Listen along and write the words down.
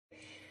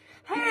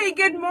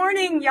Hey, good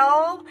morning,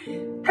 y'all. Have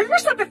you ever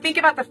stopped to think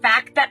about the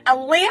fact that a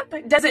lamp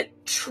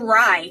doesn't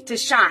try to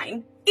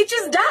shine? It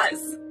just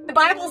does. The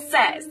Bible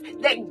says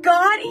that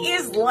God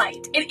is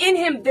light, and in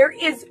him there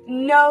is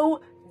no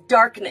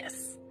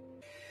darkness.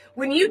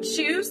 When you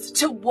choose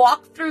to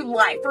walk through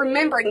life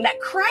remembering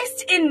that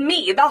Christ in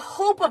me, the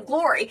hope of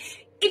glory,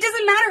 it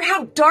doesn't matter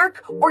how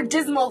dark or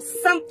dismal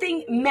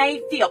something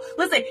may feel.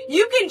 Listen,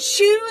 you can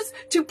choose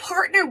to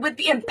partner with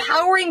the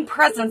empowering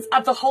presence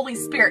of the Holy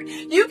Spirit.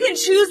 You can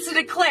choose to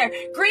declare,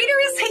 greater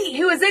is he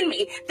who is in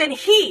me than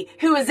he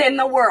who is in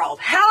the world.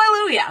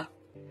 Hallelujah.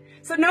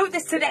 So know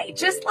this today,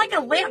 just like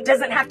a lamp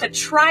doesn't have to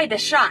try to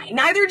shine,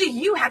 neither do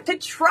you have to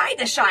try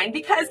to shine,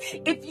 because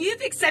if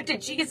you've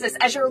accepted Jesus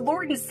as your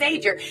Lord and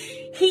Savior,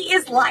 he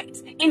is light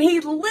and he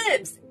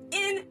lives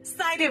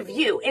inside of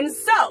you. And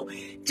so,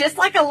 just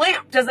like a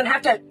lamp doesn't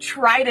have to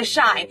try to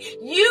shine,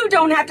 you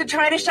don't have to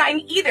try to shine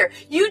either.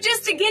 You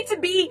just get to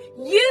be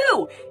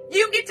you.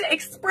 You get to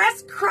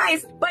express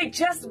Christ by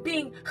just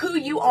being who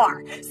you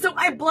are. So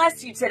I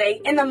bless you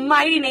today in the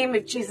mighty name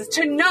of Jesus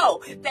to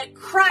know that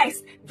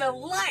Christ, the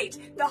light,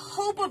 the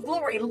hope of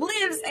glory,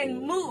 lives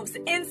and moves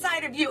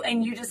inside of you,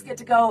 and you just get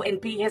to go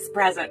and be his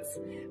presence.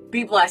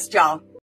 Be blessed, y'all.